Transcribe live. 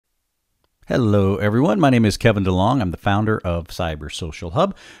Hello, everyone. My name is Kevin DeLong. I'm the founder of Cyber Social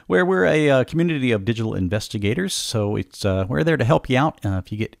Hub, where we're a community of digital investigators. So we're there to help you out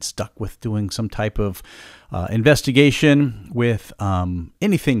if you get stuck with doing some type of investigation with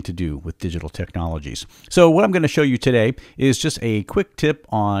anything to do with digital technologies. So what I'm going to show you today is just a quick tip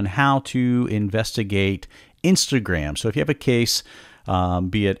on how to investigate Instagram. So if you have a case,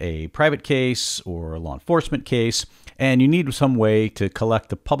 be it a private case or a law enforcement case, and you need some way to collect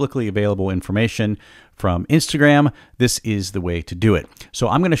the publicly available information from Instagram, this is the way to do it. So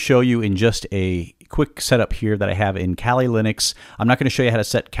I'm going to show you in just a quick setup here that I have in Kali Linux. I'm not going to show you how to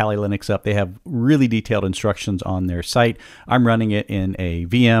set Kali Linux up. They have really detailed instructions on their site. I'm running it in a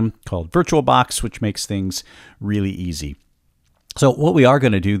VM called VirtualBox, which makes things really easy. So what we are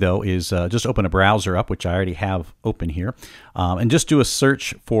going to do, though, is just open a browser up, which I already have open here, and just do a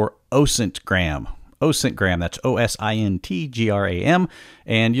search for OSINTGRAM. OSINTGRAM, that's OSINTGRAM,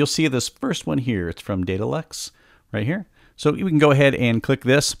 and you'll see this first one here. It's from Datalux right here. So we can go ahead and click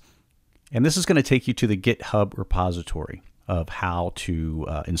this, and this is going to take you to the GitHub repository of how to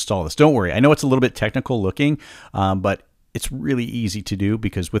install this. Don't worry, I know it's a little bit technical looking, but it's really easy to do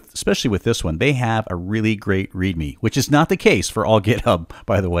because especially with this one, they have a really great README, which is not the case for all GitHub,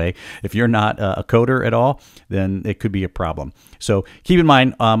 by the way. If you're not a coder at all, then it could be a problem. So keep in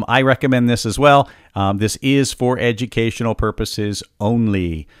mind, I recommend this as well. This is for educational purposes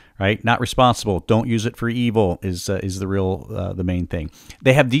only, right? Not responsible. Don't use it for evil is the main thing.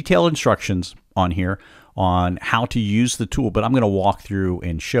 They have detailed instructions on here on how to use the tool, but I'm going to walk through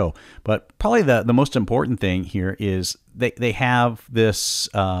and show. But probably the most important thing here is they have this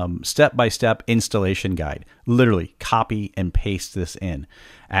step-by-step installation guide. Literally copy and paste this in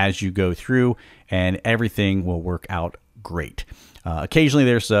as you go through, and everything will work out great. Occasionally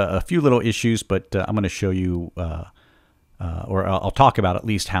there's a few little issues, but I'm going to show you, or I'll talk about at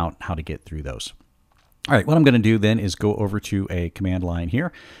least how to get through those. All right, what I'm going to do then is go over to a command line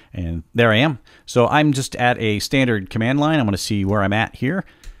here, and there I am. So I'm just at a standard command line. I'm going to see where I'm at here.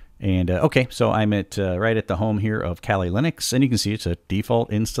 And okay, so I'm at right at the home here of Kali Linux, and you can see it's a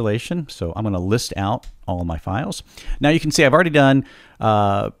default installation. So I'm going to list out all of my files. Now you can see I've already done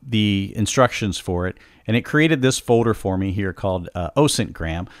the instructions for it, and it created this folder for me here called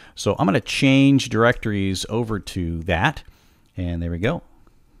OSINTGRAM. So I'm going to change directories over to that, and there we go.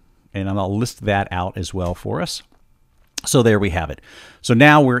 And I'll list that out as well for us. So there we have it. So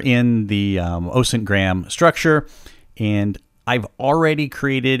now we're in the OSINTGRAM structure, and I've already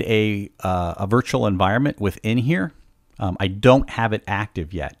created a virtual environment within here. I don't have it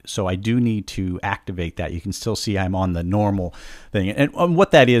active yet, so I do need to activate that. You can still see I'm on the normal thing. And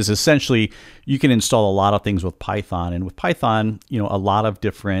what that is, essentially, you can install a lot of things with Python. And with Python, you know, a lot of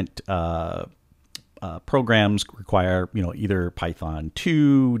different programs require, you know, either Python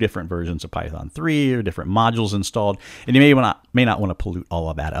 2, different versions of Python 3, or different modules installed, and you may not want to pollute all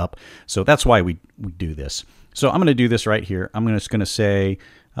of that up. So that's why we do this. So I'm going to do this right here. I'm just going to say,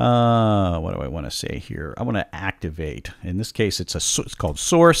 what do I want to say here? I want to activate. In this case, it's called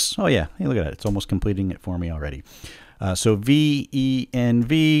source. Oh yeah, hey, look at that. It's almost completing it for me already. So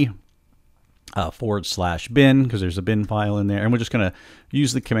venv /bin, because there's a bin file in there, and we're just going to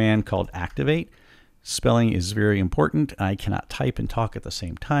use the command called activate. Spelling is very important. I cannot type and talk at the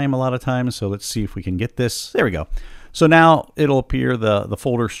same time a lot of times, so let's see if we can get this. There we go. So now it'll appear the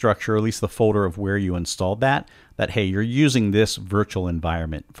folder structure, or at least the folder of where you installed that hey, you're using this virtual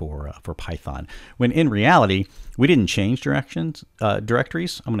environment for Python. When in reality, we didn't change directories.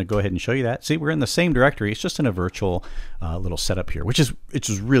 I'm going to go ahead and show you that. See, we're in the same directory. It's just in a virtual little setup here, which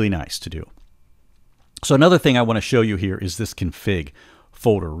is really nice to do. So another thing I want to show you here is this config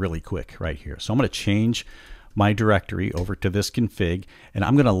folder really quick right here. So I'm going to change my directory over to this config, and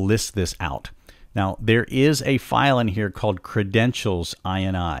I'm going to list this out. Now there is a file in here called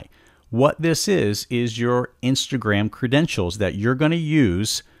credentials.ini. What this is your Instagram credentials that you're going to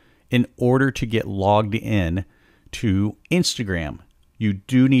use in order to get logged in to Instagram. You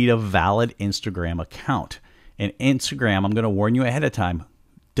do need a valid Instagram account, and Instagram, I'm going to warn you ahead of time,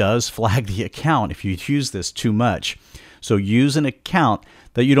 does flag the account if you use this too much. So use an account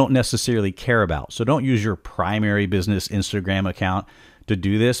that you don't necessarily care about. So don't use your primary business Instagram account to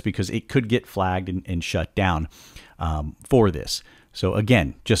do this, because it could get flagged and shut down for this. So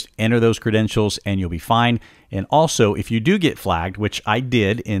again, just enter those credentials and you'll be fine. And also, if you do get flagged, which I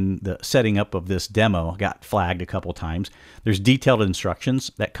did in the setting up of this demo, got flagged a couple times, there's detailed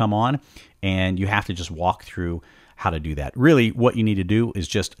instructions that come on, and you have to just walk through how to do that. Really, what you need to do is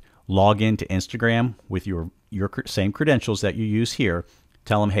just log into Instagram with your same credentials that you use here.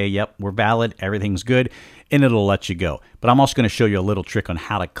 Tell them, hey, yep, we're valid, everything's good, and it'll let you go. But I'm also going to show you a little trick on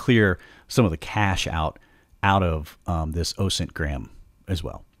how to clear some of the cash out of this OSINTGRAM as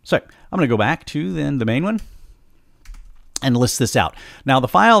well. So I'm going to go back to then the main one and list this out. Now the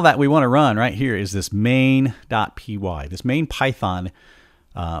file that we want to run right here is this main.py. This main Python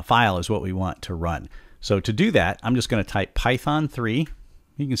file is what we want to run. So to do that, I'm just going to type Python 3.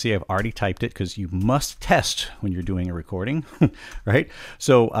 You can see I've already typed it because you must test when you're doing a recording, right?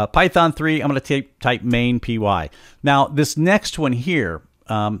 So Python 3, I'm going to type main py. Now this next one here,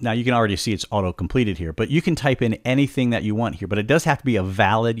 now you can already see it's auto-completed here, but you can type in anything that you want here, but it does have to be a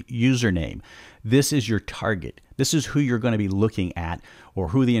valid username. This is your target. This is who you're going to be looking at or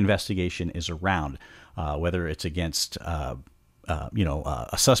who the investigation is around, whether it's against a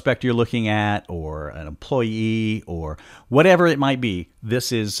suspect you're looking at or an employee or whatever it might be.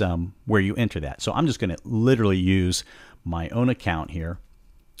 This is where you enter that. So I'm just going to literally use my own account here,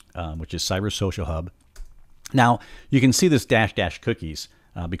 which is Cyber Social Hub. Now you can see this -- cookies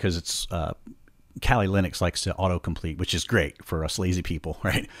because it's Kali Linux likes to autocomplete, which is great for us lazy people,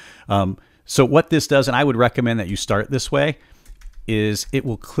 right? So what this does, and I would recommend that you start this way, is it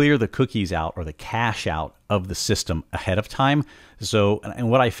will clear the cookies out or the cache out of the system ahead of time. So, and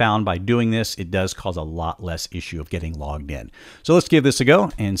what I found by doing this, it does cause a lot less issue of getting logged in. So let's give this a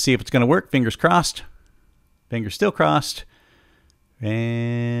go and see if it's going to work. Fingers crossed. Fingers still crossed.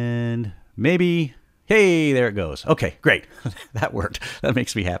 And maybe, hey, there it goes. Okay, great. That worked. That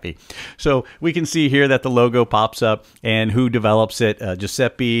makes me happy. So we can see here that the logo pops up and who develops it,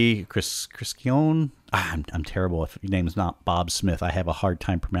 Giuseppe Criscione. I'm terrible if your name is not Bob Smith. I have a hard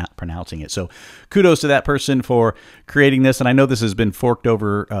time pronouncing it. So kudos to that person for creating this. And I know this has been forked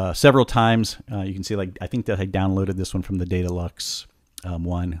over several times. You can see, like, I think that I downloaded this one from the Datalux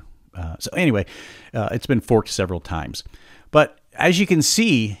one. So anyway, it's been forked several times. But as you can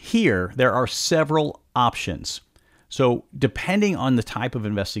see here, there are several options. So depending on the type of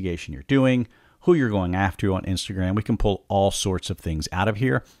investigation you're doing, who you're going after on Instagram, we can pull all sorts of things out of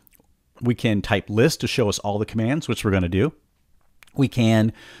here. We can type list to show us all the commands, which we're going to do. We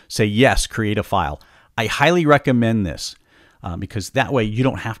can say, yes, create a file. I highly recommend this because that way you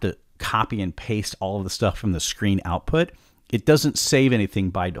don't have to copy and paste all of the stuff from the screen output. It doesn't save anything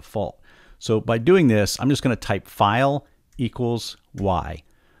by default. So by doing this, I'm just going to type file equals Y,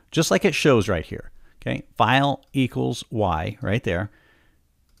 just like it shows right here. Okay, file equals Y right there.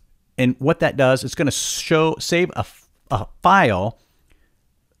 And what that does, it's going to save a file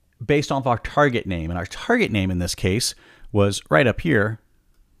based off our target name. And our target name in this case was right up here,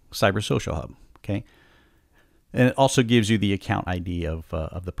 Cyber Social Hub. Okay. And it also gives you the account ID of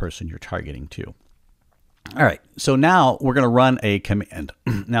the person you're targeting to. All right. So now we're going to run a command.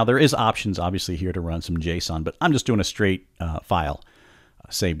 Now there is options obviously here to run some JSON, but I'm just doing a straight file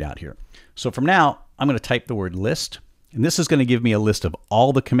saved out here. So from now, I'm going to type the word list, and this is going to give me a list of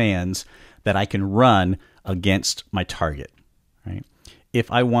all the commands that I can run against my target, right? If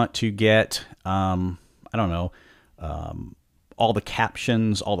I want to get, I don't know, all the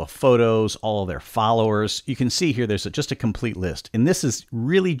captions, all the photos, all of their followers, you can see here there's just a complete list. And this is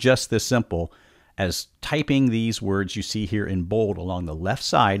really just this simple as typing these words you see here in bold along the left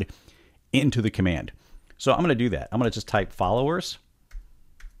side into the command. So I'm going to do that. I'm going to just type followers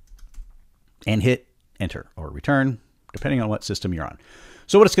and hit enter or return, depending on what system you're on.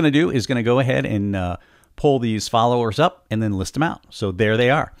 So what it's going to do is going to go ahead and pull these followers up and then list them out. So there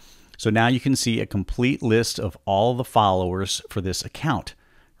they are. So now you can see a complete list of all the followers for this account,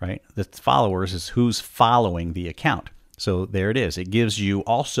 right? The followers is who's following the account. So there it is. It gives you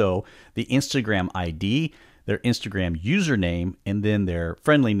also the Instagram ID, their Instagram username, and then their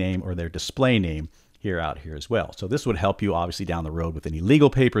friendly name or their display name here out here as well. So this would help you obviously down the road with any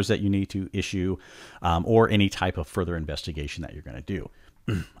legal papers that you need to issue or any type of further investigation that you're going to do.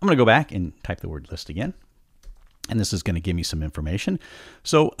 I'm going to go back and type the word list again. And this is going to give me some information.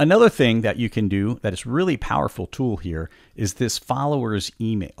 So another thing that you can do that is really powerful tool here is this follower's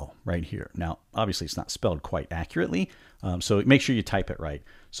email right here. Now, obviously it's not spelled quite accurately. So make sure you type it right.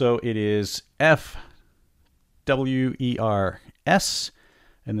 So it is FWERS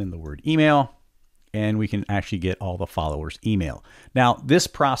and then the word email. And we can actually get all the followers' email. Now, this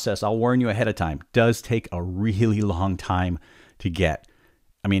process, I'll warn you ahead of time, does take a really long time to get.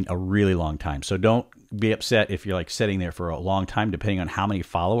 I mean, a really long time. So don't be upset if you're like sitting there for a long time, depending on how many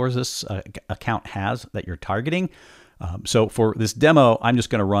followers this account has that you're targeting. So for this demo, I'm just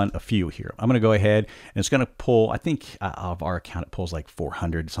going to run a few here. I'm going to go ahead and it's going to pull, I think of our account, it pulls like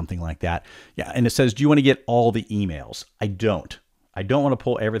 400, something like that. Yeah. And it says, do you want to get all the emails? I don't want to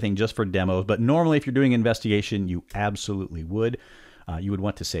pull everything just for demos, but normally if you're doing investigation, you absolutely would. You would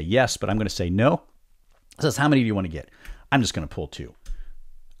want to say yes, but I'm going to say no. It says, how many do you want to get? I'm just going to pull 2.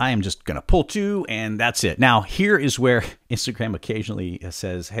 I am just going to pull 2 and that's it. Now, here is where Instagram occasionally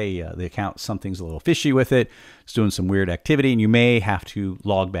says, hey, the account, something's a little fishy with it. It's doing some weird activity and you may have to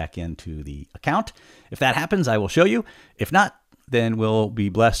log back into the account. If that happens, I will show you. If not, then we'll be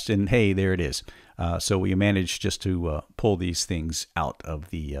blessed and hey, there it is. So we managed just to pull these things out of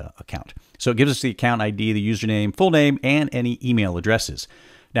the account. So it gives us the account ID, the username, full name, and any email addresses.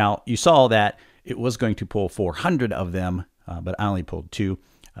 Now, you saw that it was going to pull 400 of them, but I only pulled 2.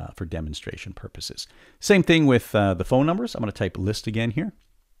 For demonstration purposes. Same thing with the phone numbers. I'm going to type list again here.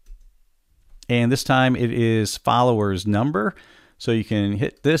 And this time it is follower's number. So you can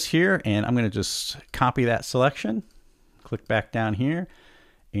hit this here and I'm going to just copy that selection, click back down here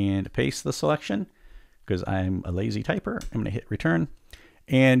and paste the selection because I'm a lazy typer. I'm going to hit return.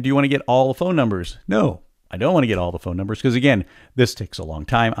 And do you want to get all the phone numbers? No, I don't want to get all the phone numbers because again, this takes a long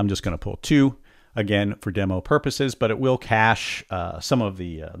time. I'm just going to pull 2. Again, for demo purposes, but it will cache some of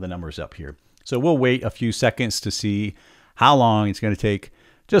the numbers up here. So we'll wait a few seconds to see how long it's going to take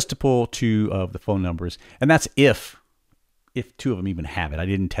just to pull 2 of the phone numbers. And that's if 2 of them even have it. I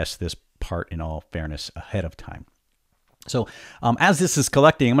didn't test this part in all fairness ahead of time. So as this is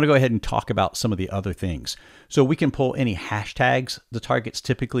collecting, I'm going to go ahead and talk about some of the other things. So we can pull any hashtags the target's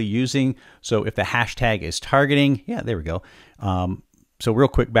typically using. So if the hashtag is targeting, yeah, there we go. So real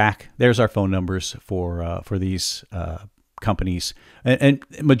quick back, there's our phone numbers for these companies. And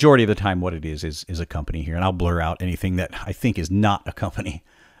majority of the time what it is a company here. And I'll blur out anything that I think is not a company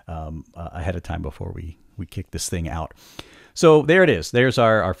ahead of time before we kick this thing out. So there it is. There's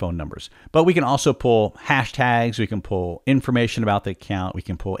our phone numbers. But we can also pull hashtags. We can pull information about the account. We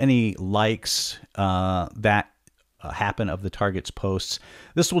can pull any likes that happen of the target's posts.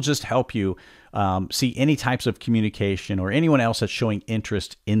 This will just help you see any types of communication or anyone else that's showing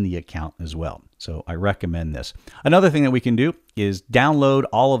interest in the account as well. So I recommend this. Another thing that we can do is download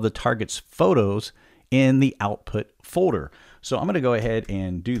all of the target's photos in the output folder. So I'm going to go ahead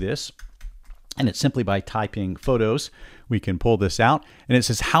and do this. And it's simply by typing photos. We can pull this out and it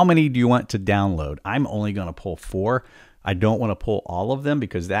says, how many do you want to download? I'm only going to pull 4. I don't want to pull all of them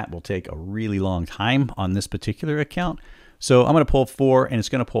because that will take a really long time on this particular account. So I'm going to pull 4 and it's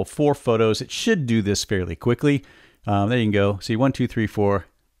going to pull 4 photos. It should do this fairly quickly. There you can go. See 1, 2, 3, 4.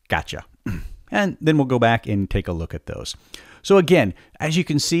 Gotcha. And then we'll go back and take a look at those. So again, as you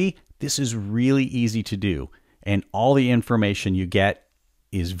can see, this is really easy to do. And all the information you get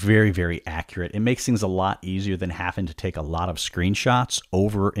is very, very accurate. It makes things a lot easier than having to take a lot of screenshots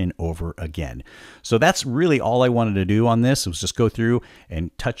over and over again. So that's really all I wanted to do on this. Was just go through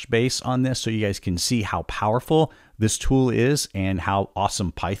and touch base on this so you guys can see how powerful this tool is and how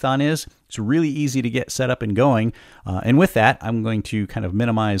awesome Python is. It's really easy to get set up and going. And with that, I'm going to kind of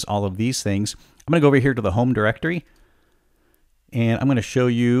minimize all of these things. I'm going to go over here to the home directory and I'm going to show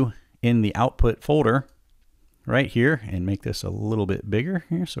you in the output folder right here and make this a little bit bigger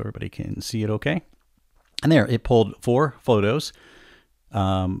here so everybody can see it okay. And there, it pulled 4 photos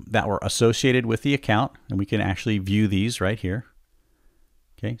that were associated with the account, and we can actually view these right here.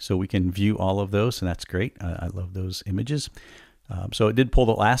 Okay, so we can view all of those, and that's great. I love those images. So it did pull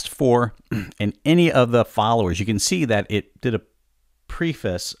the last 4, and any of the followers, you can see that it did a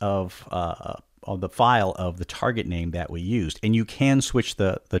preface of the file of the target name that we used, and you can switch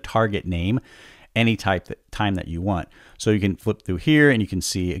the target name any time that you want. So you can flip through here and you can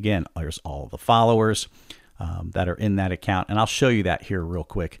see, again, there's all the followers that are in that account. And I'll show you that here real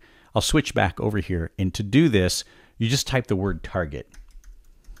quick. I'll switch back over here. And to do this, you just type the word target.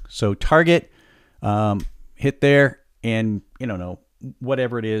 So target, hit there and,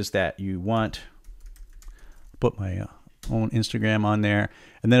 whatever it is that you want. Put my own Instagram on there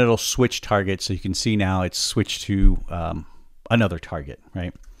and then it'll switch targets. So you can see now it's switched to another target,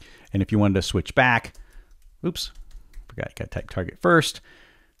 right? And if you wanted to switch back, oops, forgot you got to type target first.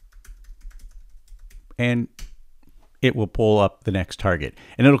 And it will pull up the next target.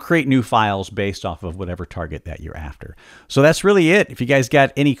 And it'll create new files based off of whatever target that you're after. So that's really it. If you guys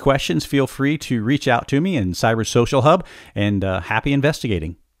got any questions, feel free to reach out to me in Cyber Social Hub. And happy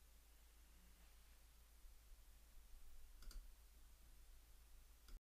investigating.